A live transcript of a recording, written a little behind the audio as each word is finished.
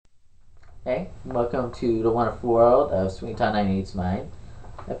Hey, welcome to the wonderful world of Sweet Time 98's Mind,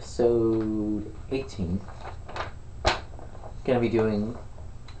 episode 18. Gonna be doing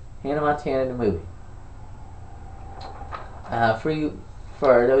Hannah Montana the movie.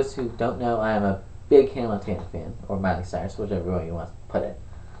 For those who don't know, I am a big Hannah Montana fan, or Miley Cyrus, whichever way you want to put it.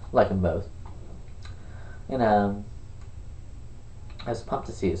 Like them both. And I was pumped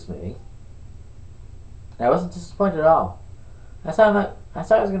to see this movie. And I wasn't disappointed at all. I thought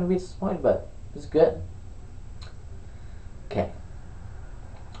I was gonna be disappointed, but it was good. Okay.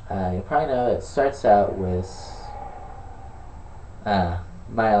 You probably know it starts out with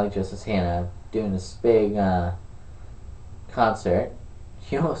Miley just as Hannah doing this big concert.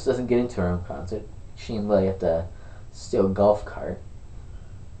 She almost doesn't get into her own concert. She and Lily have to steal a golf cart.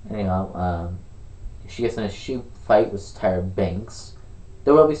 Anyhow, she gets in a shoot fight with Tyra Banks.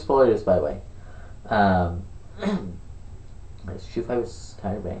 There will be spoilers, by the way. Um, shoot fight with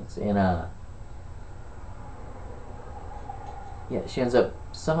Tyra Banks, and yeah, she ends up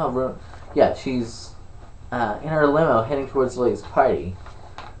somehow yeah, she's in her limo heading towards Lily's party.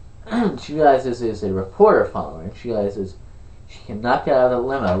 She realizes there's a reporter following her. She realizes she cannot get out of the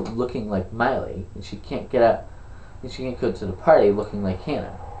limo looking like Miley, and she can't get out, and she can't go to the party looking like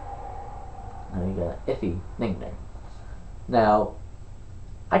Hannah. Now you got an iffy thing there. Now,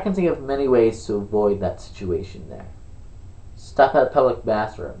 I can think of many ways to avoid that situation there. Stop at a public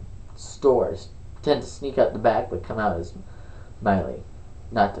bathroom, stores, tend to sneak out the back but come out as Miley.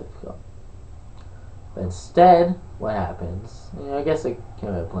 Not difficult. But instead, what happens? I guess I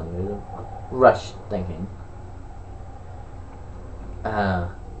can't have blame it. Rush thinking.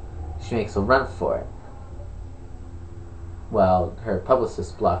 She makes a run for it. While her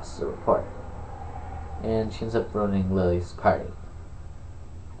publicist blocks the report. And she ends up ruining Lily's party.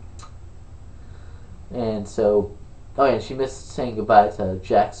 And so, oh yeah, she missed saying goodbye to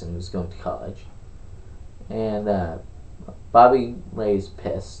Jackson, who's going to college. And Bobby Ray's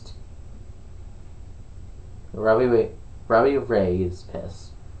pissed. Robbie Ray is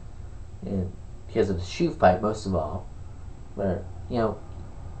pissed. And because of the shoe fight, most of all. Where,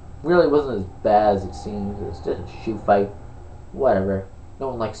 really wasn't as bad as it seems. It was just a shoe fight. Whatever. No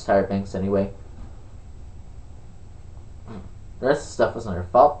one likes Tyra Banks anyway. The rest of the stuff wasn't her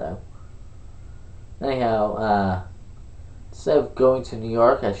fault, though. Anyhow, instead of going to New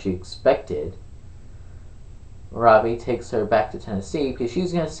York as she expected, Robbie takes her back to Tennessee because she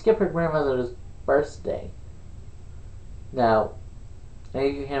was going to skip her grandmother's birthday. Now, any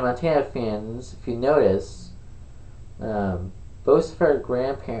of you Hannah Montana fans, if you notice, both of her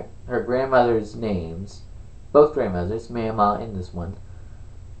grandmother's names, both grandmothers, Mama and this one,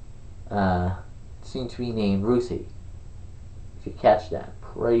 seem to be named Ruthie. If you catch that,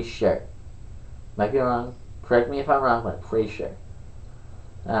 pretty sure. Might be wrong. Correct me if I'm wrong, but I'm pretty sure.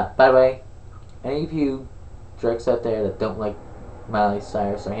 By the way, any of you jerks out there that don't like Miley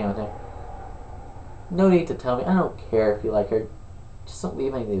Cyrus or Hannah Montana, no need to tell me. I don't care if you like her. Just don't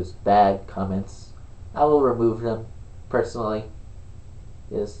leave any of those bad comments. I will remove them, personally.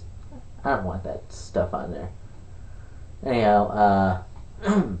 Because I don't want that stuff on there. Anyhow,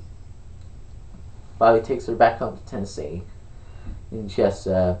 Bobby takes her back home to Tennessee. And just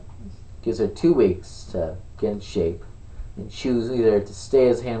gives her 2 weeks to get in shape and choose either to stay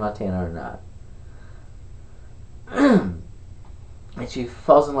as Hannah Montana or not. And she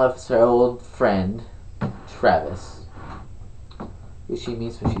falls in love with her old friend, Travis, who she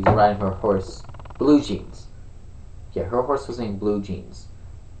meets when she's riding her horse, Blue Jeans. Yeah, her horse was named Blue Jeans.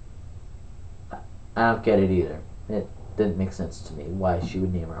 I don't get it either. It didn't make sense to me why she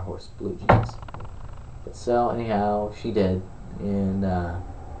would name her horse Blue Jeans. But so, anyhow, she did. And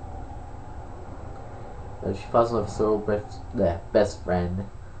she falls in love with her old best friend.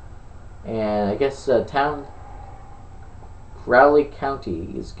 And I guess Crowley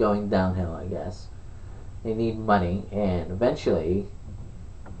County is going downhill, I guess. They need money, and eventually,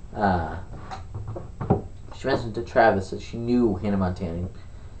 she mentioned to Travis that she knew Hannah Montana.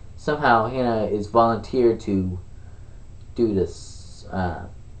 Somehow, Hannah is volunteered to do this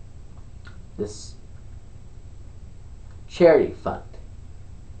charity fund.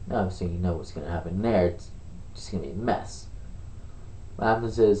 Obviously, you know what's going to happen there. It's just going to be a mess. What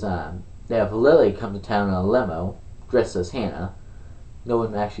happens is they have Lily come to town in a limo, dressed as Hannah. No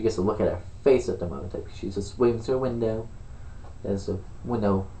one actually gets to look at her face at the moment. She's just waving through a window. There's a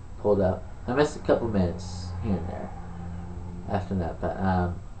window pulled up. I missed a couple minutes here and there after that,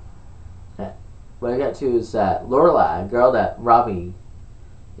 but what I got to is that Lorelai, a girl that Robbie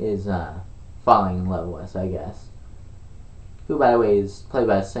is falling in love with, I guess. Who, by the way, is played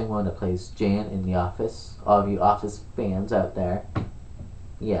by the same one that plays Jan in The Office. All of you Office fans out there.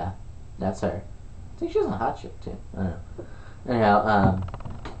 Yeah. That's her. I think she was on Hot Chick too. I don't know. Anyhow,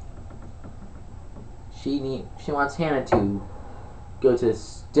 she wants Hannah to go to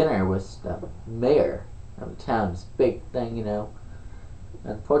this dinner with the mayor of the town. This big thing, you know.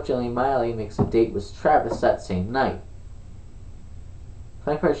 Unfortunately, Miley makes a date with Travis that same night.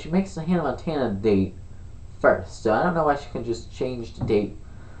 Funny part, she makes the Hannah Montana date first, so I don't know why she can just change the date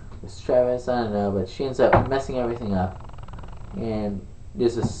with Travis. I don't know, but she ends up messing everything up. And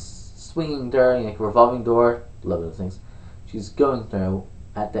there's a swinging door, like a revolving door. Love those things. She's going through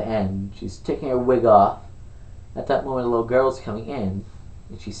at the end. She's taking her wig off. At that moment, a little girl's coming in,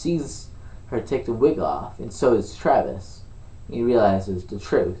 and she sees her take the wig off, and so does Travis. He realizes the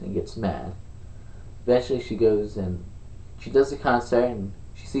truth and gets mad. Eventually, she goes and she does the concert, and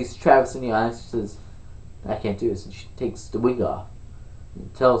she sees Travis in the eyes. She says, "I can't do this," and she takes the wig off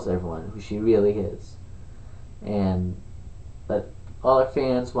and tells everyone who she really is. And but all her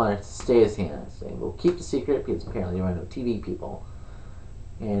fans want her to stay as Hannah, saying, "We'll keep the secret," because apparently there are no TV people.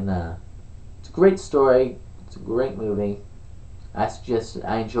 And it's a great story. It's a great movie. I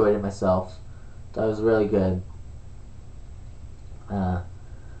enjoyed it myself. Thought it was really good.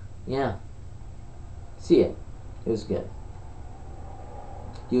 Yeah. See it. It was good.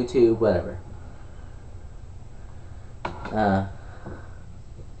 YouTube, whatever. Yeah.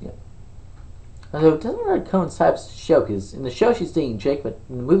 Although it doesn't really coincide with the show, because in the show she's dating Jake, but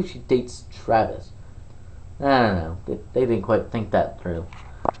in the movie she dates Travis. I don't know. They didn't quite think that through.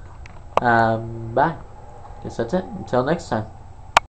 Bye. Guess that's it. Until next time.